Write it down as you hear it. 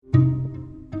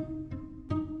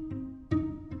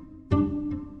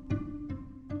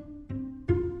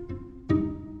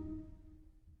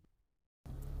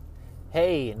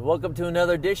Hey, and welcome to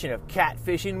another edition of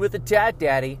Catfishing with the Tat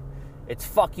Daddy. It's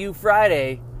Fuck You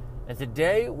Friday, and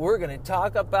today we're going to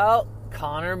talk about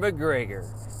Conor McGregor.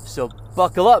 So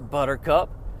buckle up, Buttercup,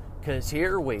 because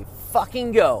here we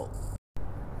fucking go.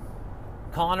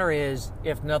 Conor is,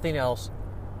 if nothing else,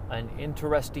 an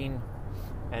interesting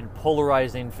and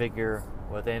polarizing figure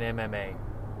within MMA.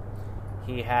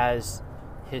 He has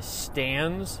his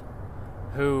stans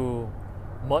who,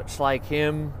 much like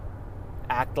him,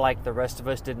 act like the rest of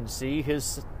us didn't see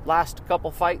his last couple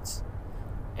fights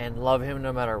and love him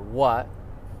no matter what.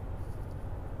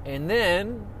 And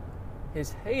then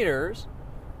his haters,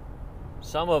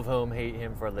 some of whom hate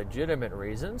him for legitimate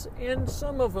reasons, and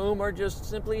some of whom are just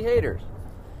simply haters.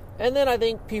 And then I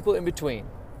think people in between.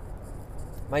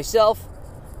 Myself,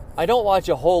 I don't watch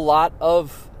a whole lot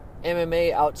of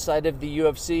MMA outside of the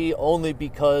UFC only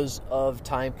because of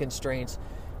time constraints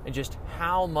and just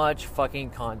how much fucking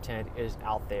content is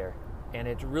out there. And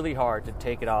it's really hard to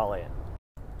take it all in.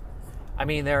 I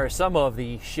mean, there are some of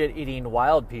the shit-eating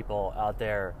wild people out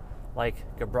there, like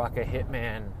Gabraka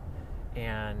Hitman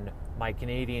and my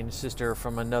Canadian sister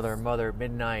from another mother,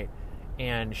 Midnight,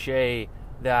 and Shay,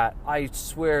 that I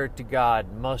swear to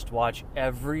God must watch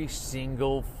every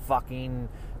single fucking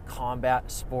combat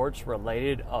sports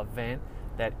related event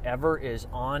that ever is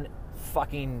on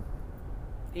fucking,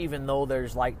 even though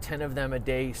there's like 10 of them a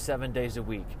day, 7 days a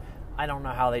week. I don't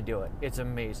know how they do it. It's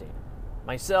amazing.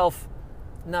 Myself,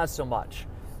 not so much.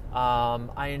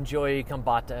 I enjoy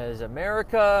Combate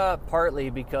America, partly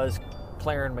because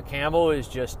Clarence McCampbell is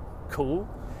just cool.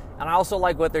 And I also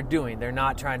like what they're doing. They're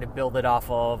not trying to build it off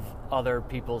of other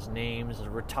people's names,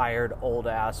 retired,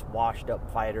 old-ass, washed-up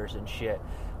fighters and shit.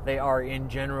 They are, in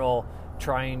general,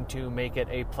 trying to make it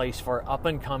a place for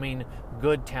up-and-coming,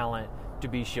 good talent to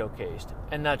be showcased.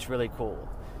 And that's really cool.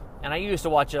 And I used to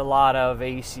watch a lot of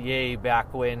ACA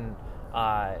back when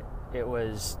it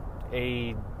was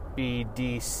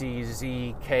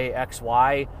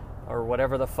ABDCZKXY or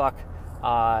whatever the fuck,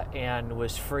 and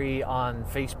was free on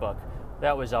Facebook.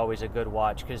 That was always a good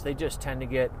watch because they just tend to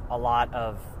get a lot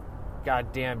of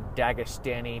goddamn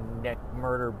Dagestani neck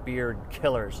murder beard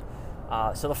killers.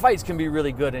 So the fights can be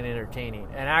really good and entertaining,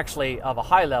 and actually of a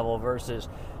high level versus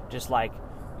just like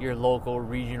your local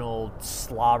regional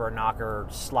slobber knocker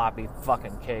sloppy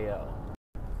fucking KO.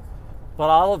 But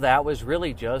all of that was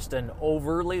really just an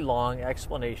overly long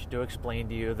explanation to explain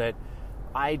to you that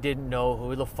I didn't know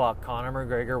who the fuck Conor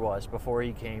McGregor was before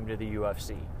he came to the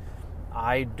UFC.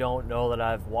 I don't know that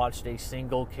I've watched a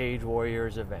single Cage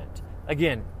Warriors event.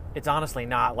 Again, it's honestly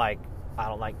not like I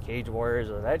don't like Cage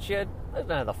Warriors or that shit. There's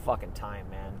none of the fucking time,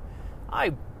 man.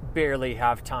 I barely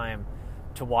have time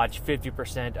to watch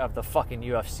 50% of the fucking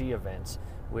UFC events,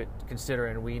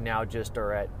 considering we now just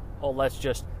are at, let's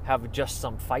just have just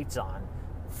some fights on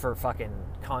for fucking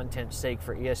content's sake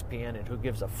for ESPN, and who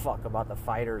gives a fuck about the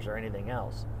fighters or anything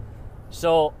else.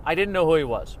 So I didn't know who he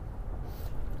was.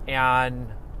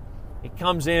 And he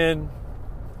comes in,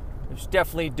 he's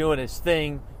definitely doing his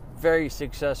thing, very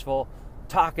successful,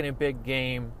 talking a big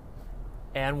game.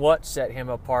 And what set him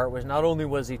apart was not only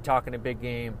was he talking a big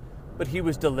game, but he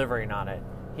was delivering on it.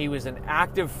 He was an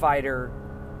active fighter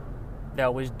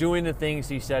that was doing the things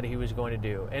he said he was going to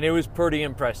do. And it was pretty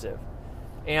impressive.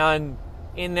 And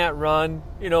in that run,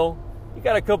 you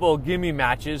got a couple of gimme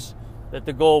matches that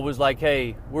the goal was like,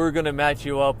 hey, we're going to match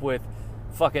you up with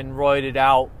fucking roided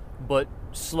out, but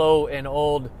slow and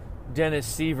old Dennis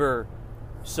Seaver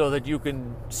so that you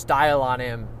can style on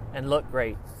him and look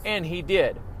great. And he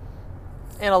did.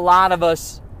 And a lot of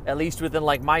us, at least within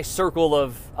like my circle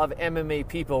of MMA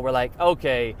people, were like,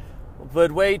 okay,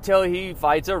 but wait till he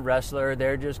fights a wrestler.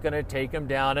 They're just going to take him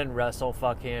down and wrestle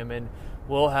fuck him, and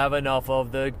we'll have enough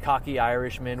of the cocky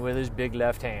Irishman with his big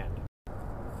left hand.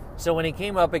 So when he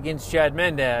came up against Chad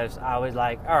Mendes, I was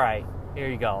like, all right, here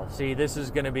you go. See, this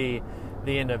is going to be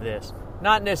the end of this.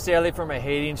 Not necessarily from a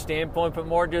hating standpoint, but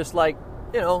more just like,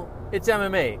 it's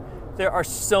MMA. There are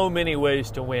so many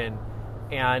ways to win,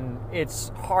 and it's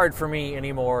hard for me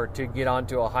anymore to get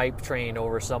onto a hype train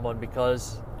over someone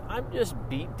because I'm just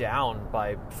beat down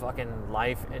by fucking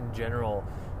life in general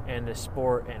and the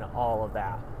sport and all of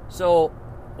that. So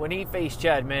when he faced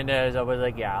Chad Mendes, I was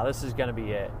like, yeah, this is going to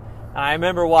be it. And I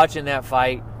remember watching that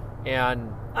fight,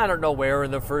 and I don't know where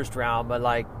in the first round, but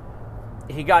like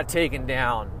he got taken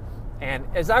down. And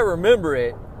as I remember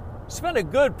it, spent a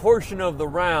good portion of the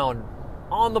round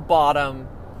on the bottom,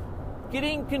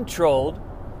 getting controlled.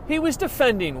 He was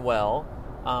defending well.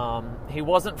 He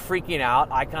wasn't freaking out.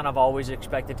 I kind of always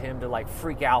expected him to like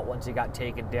freak out once he got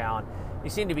taken down. He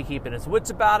seemed to be keeping his wits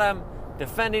about him,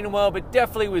 defending well, but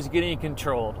definitely was getting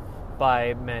controlled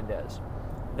by Mendes.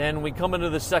 Then we come into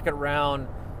the second round.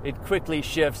 It quickly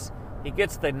shifts. He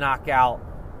gets the knockout.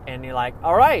 And you're like,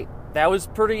 all right, that was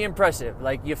pretty impressive.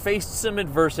 Like, you faced some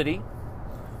adversity.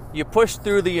 You pushed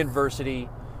through the adversity.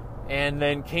 And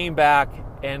then came back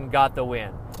and got the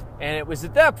win. And it was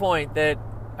at that point that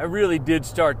I really did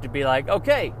start to be like,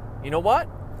 okay, you know what?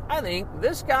 I think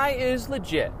this guy is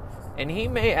legit. And he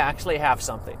may actually have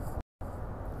something.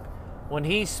 When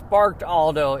he sparked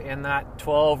Aldo in that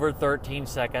 12 or 13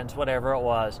 seconds, whatever it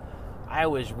was, I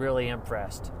was really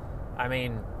impressed. I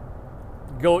mean,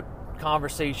 GOAT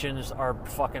conversations are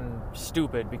fucking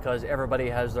stupid because everybody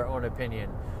has their own opinion.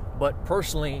 But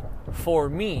personally, for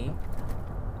me,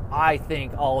 I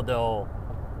think Aldo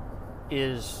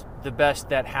is the best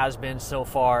that has been so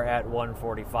far at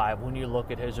 145 when you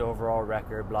look at his overall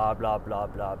record, blah, blah, blah,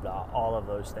 blah, blah, all of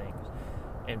those things.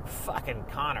 And fucking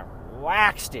Conor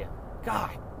waxed him.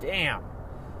 God damn.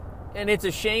 And it's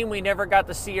a shame we never got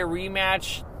to see a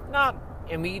rematch, not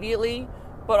immediately,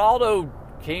 but Aldo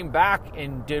came back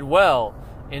and did well.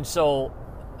 And so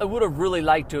I would have really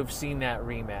liked to have seen that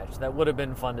rematch. That would have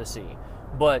been fun to see.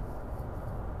 But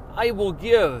I will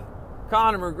give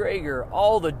Conor McGregor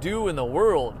all the due in the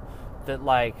world that,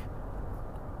 like,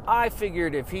 I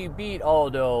figured if he beat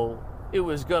Aldo, it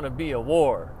was going to be a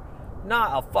war.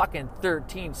 Not a fucking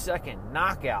 13-second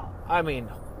knockout. I mean,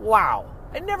 wow.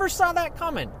 I never saw that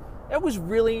coming. That was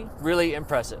really, really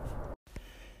impressive.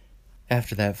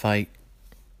 After that fight,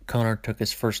 Conor took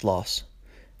his first loss,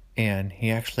 and he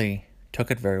actually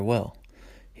took it very well.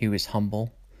 He was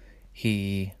humble.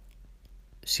 He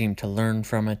seemed to learn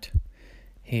from it.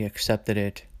 He accepted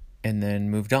it and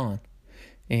then moved on.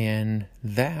 And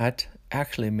that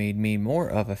actually made me more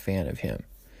of a fan of him.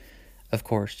 Of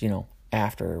course,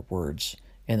 afterwards,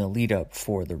 in the lead up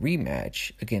for the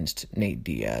rematch against Nate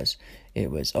Diaz,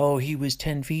 it was, oh, he was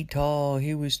 10 feet tall,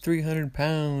 he was 300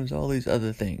 pounds, all these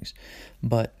other things.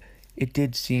 But it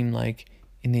did seem like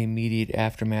in the immediate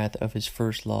aftermath of his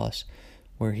first loss,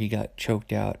 where he got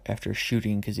choked out after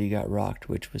shooting because he got rocked,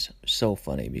 which was so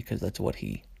funny because that's what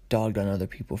he dogged on other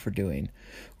people for doing.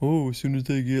 Oh, as soon as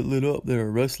they get lit up, they're a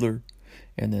wrestler.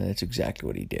 And then that's exactly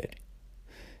what he did.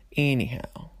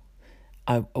 Anyhow,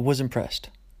 I was impressed.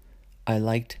 I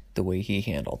liked the way he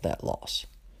handled that loss.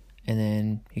 And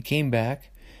then he came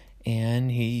back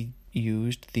and he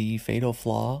used the fatal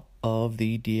flaw of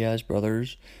the Diaz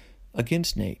brothers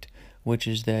against Nate, which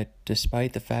is that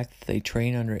despite the fact that they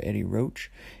train under Eddie Roach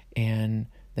and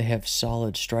they have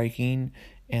solid striking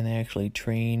and they actually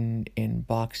train in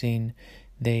boxing,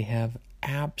 they have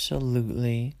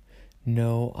absolutely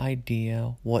no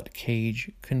idea what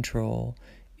cage control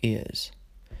is.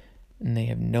 And they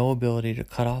have no ability to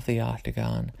cut off the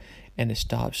octagon and to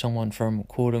stop someone from,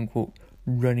 quote-unquote,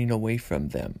 running away from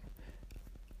them.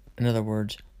 In other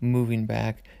words, moving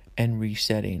back and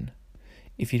resetting.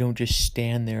 If you don't just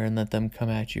stand there and let them come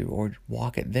at you or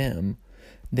walk at them,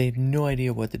 they have no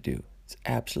idea what to do. It's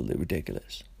absolutely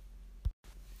ridiculous.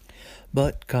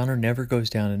 But Conor never goes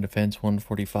down in defense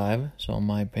 145, so in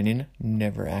my opinion,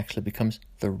 never actually becomes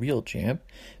the real champ,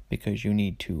 because you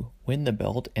need to win the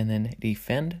belt and then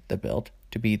defend the belt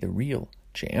to be the real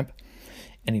champ.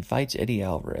 And he fights Eddie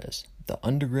Alvarez, the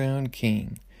Underground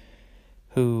King,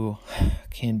 who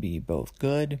can be both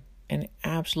good and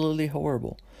absolutely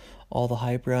horrible. All the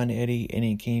hype around Eddie, and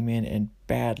he came in and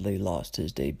badly lost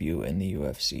his debut in the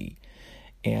UFC,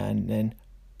 and then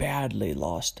badly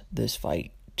lost this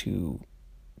fight to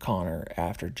Conor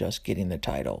after just getting the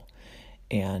title.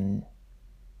 And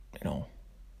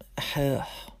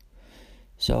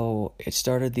so it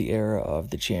started the era of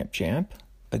the champ.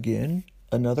 Again,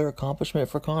 another accomplishment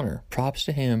for Conor. Props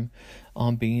to him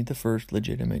on being the first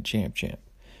legitimate champ.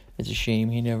 It's a shame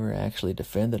he never actually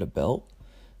defended a belt,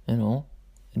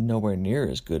 nowhere near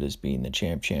as good as being the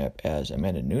champ as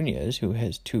Amanda Nunes, who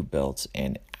has 2 belts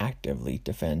and actively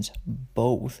defends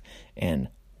both and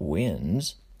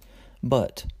wins.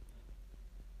 But,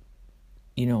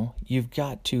 you've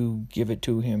got to give it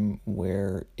to him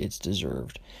where it's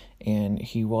deserved. And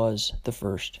he was the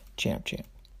first champ.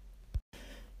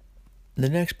 The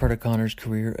next part of Conor's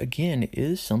career, again,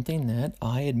 is something that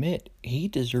I admit he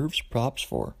deserves props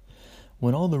for.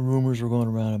 When all the rumors were going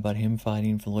around about him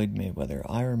fighting Floyd Mayweather,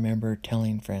 I remember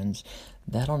telling friends,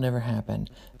 that'll never happen.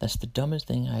 That's the dumbest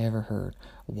thing I ever heard.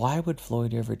 Why would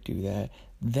Floyd ever do that?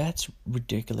 That's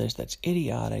ridiculous. That's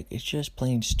idiotic. It's just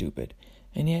plain stupid.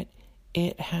 And yet,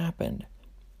 it happened.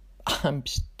 I'm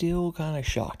still kind of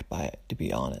shocked by it, to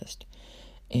be honest.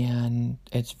 And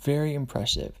it's very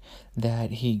impressive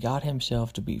that he got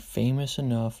himself to be famous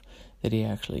enough that he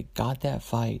actually got that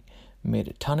fight, made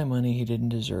a ton of money he didn't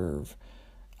deserve,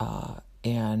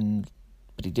 and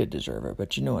but he did deserve it,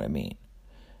 but you know what I mean.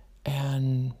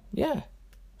 And yeah,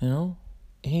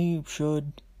 he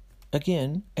should,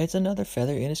 again, it's another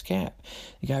feather in his cap.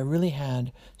 The guy really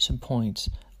had some points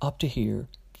up to here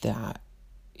that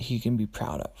he can be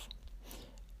proud of.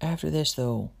 After this,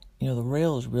 though, the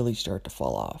rails really start to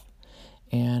fall off.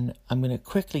 And I'm going to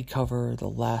quickly cover the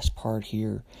last part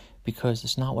here because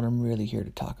it's not what I'm really here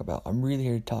to talk about. I'm really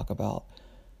here to talk about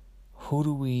who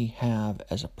do we have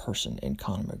as a person in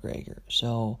Conor McGregor.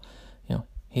 So,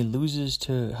 he loses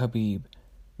to Khabib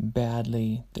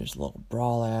badly. There's a little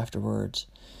brawl afterwards.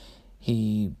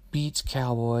 He beats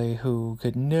Cowboy, who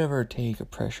could never take a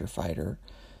pressure fighter.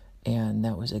 And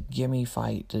that was a gimme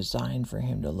fight designed for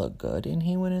him to look good. And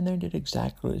he went in there and did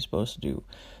exactly what he was supposed to do.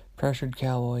 Pressured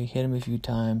Cowboy, hit him a few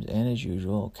times, and as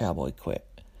usual, Cowboy quit.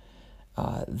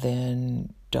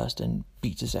 Then Dustin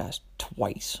beats his ass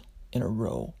twice in a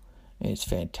row. And it's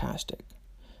fantastic.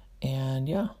 And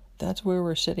yeah, that's where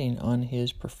we're sitting on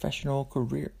his professional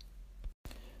career.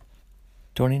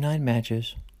 29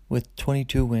 matches with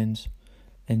 22 wins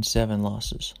and 7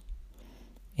 losses.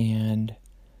 And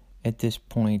at this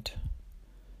point,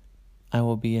 I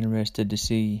will be interested to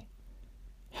see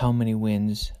how many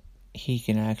wins he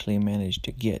can actually manage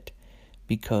to get,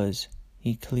 because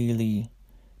he clearly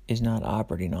is not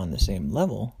operating on the same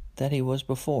level that he was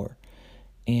before.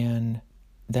 And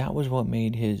that was what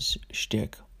made his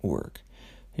shtick work.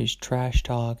 His trash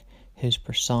talk, his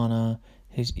persona,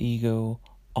 his ego,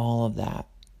 all of that.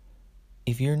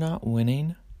 If you're not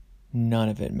winning, none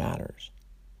of it matters.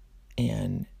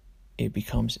 And it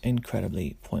becomes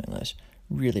incredibly pointless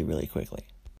really, really quickly.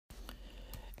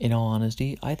 In all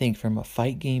honesty, I think from a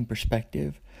fight game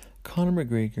perspective, Conor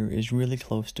McGregor is really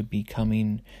close to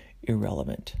becoming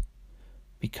irrelevant.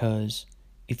 Because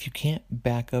if you can't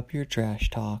back up your trash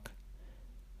talk,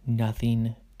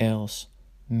 nothing else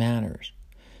matters.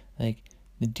 Like,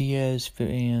 the Diaz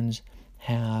fans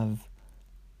have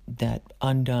that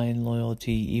undying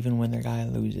loyalty even when their guy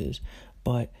loses,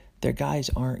 but their guys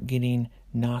aren't getting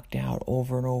knocked out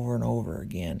over and over and over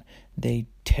again. They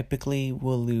typically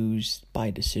will lose by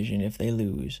decision if they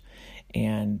lose,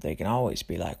 and they can always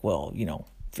be like, well,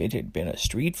 if it had been a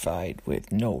street fight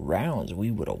with no rounds,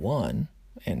 we would have won,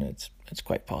 and it's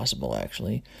quite possible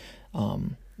actually.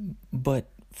 But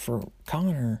for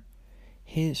Conor,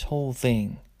 his whole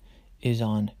thing is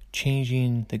on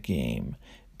changing the game,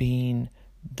 being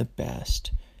the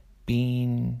best,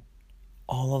 being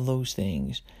all of those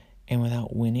things, and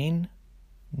without winning,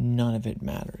 none of it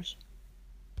matters.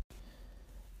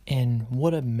 And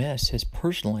what a mess his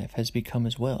personal life has become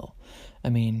as well. I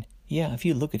mean, yeah, if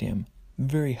you look at him,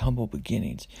 very humble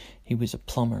beginnings. He was a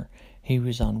plumber. He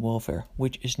was on welfare,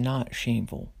 which is not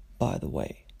shameful, by the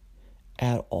way,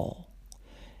 at all.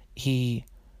 He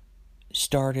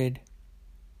started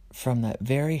from that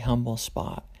very humble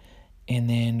spot and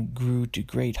then grew to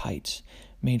great heights,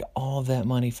 made all of that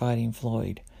money fighting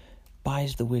Floyd,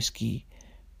 buys the whiskey,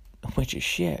 which is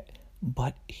shit,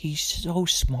 but he's so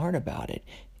smart about it.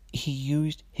 He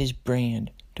used his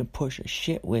brand to push a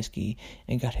shit whiskey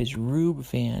and got his rube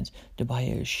fans to buy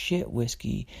a shit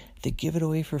whiskey, to give it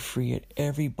away for free at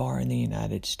every bar in the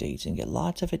United States and get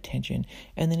lots of attention,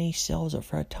 and then he sells it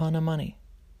for a ton of money.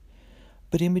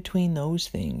 But in between those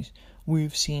things,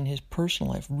 we've seen his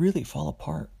personal life really fall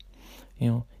apart.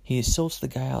 He assaults the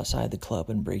guy outside the club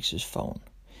and breaks his phone.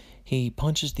 He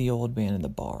punches the old man in the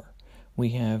bar. We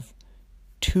have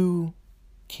 2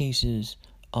 cases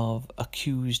of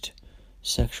accused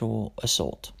sexual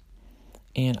assault.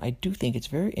 And I do think it's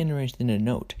very interesting to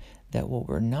note that what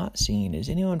we're not seeing is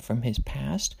anyone from his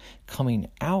past coming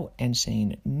out and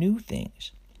saying new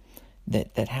things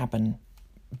that happened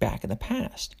back in the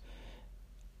past.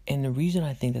 And the reason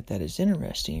I think that is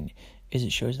interesting is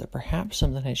it shows that perhaps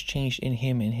something has changed in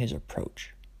him and his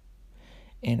approach.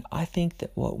 And I think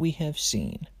that what we have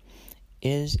seen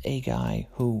is a guy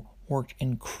who worked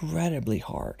incredibly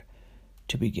hard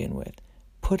to begin with,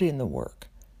 put in the work,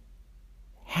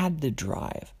 had the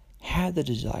drive, had the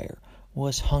desire,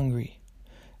 was hungry,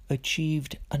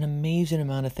 achieved an amazing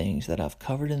amount of things that I've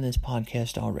covered in this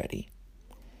podcast already,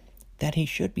 that he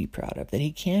should be proud of, that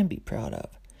he can be proud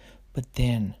of. But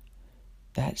then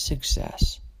that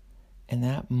success and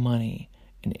that money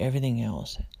and everything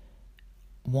else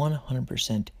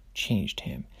 100% changed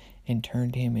him and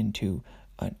turned him into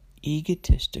an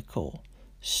egotistical,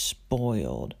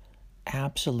 spoiled,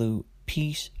 absolute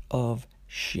piece of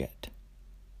shit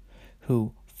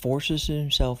who forces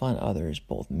himself on others,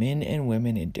 both men and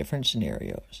women in different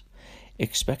scenarios,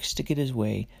 expects to get his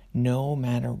way no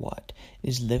matter what,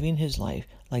 is living his life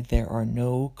like there are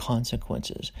no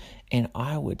consequences. And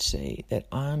I would say that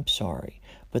I'm sorry,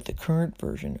 But the current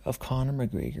version of Conor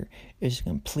McGregor is a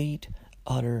complete,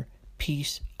 utter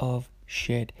piece of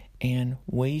shit and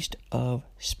waste of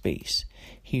space.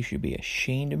 He should be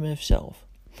ashamed of himself.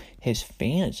 His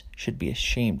fans should be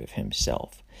ashamed of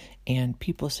himself. And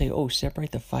people say, oh,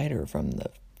 separate the fighter from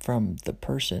the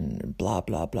person, blah,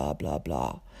 blah, blah, blah,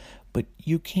 blah. But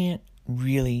you can't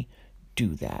really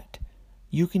do that.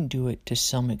 You can do it to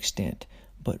some extent,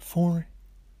 but for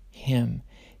him,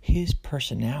 his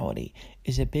personality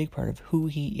is a big part of who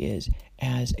he is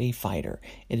as a fighter.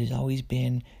 It has always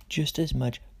been just as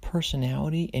much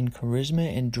personality and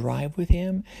charisma and drive with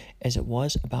him as it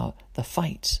was about the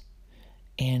fights.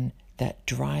 And that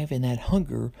drive and that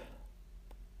hunger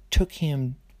took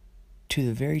him to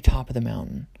the very top of the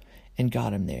mountain and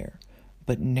got him there.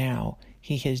 But now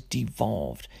he has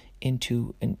devolved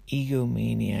into an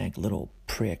egomaniac little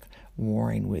prick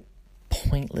warring with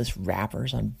pointless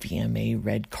rappers on VMA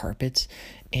red carpets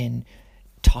and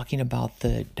talking about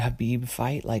the Khabib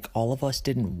fight like all of us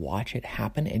didn't watch it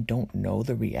happen and don't know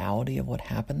the reality of what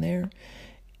happened there.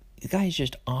 The guy's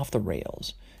just off the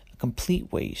rails, a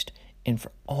complete waste. And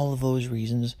for all of those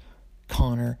reasons,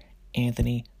 Conor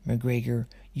Anthony McGregor,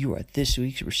 you are this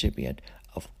week's recipient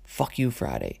of Fuck You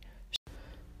Friday.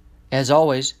 As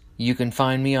always, you can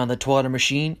find me on the Twitter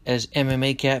machine as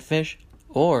MMA Catfish,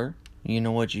 or, you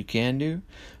know what you can do?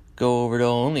 Go over to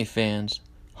OnlyFans,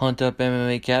 hunt up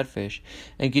MMA Catfish,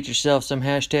 and get yourself some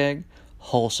hashtag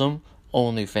wholesome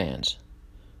OnlyFans.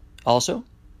 Also,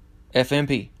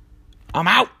 FMP. I'm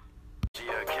out!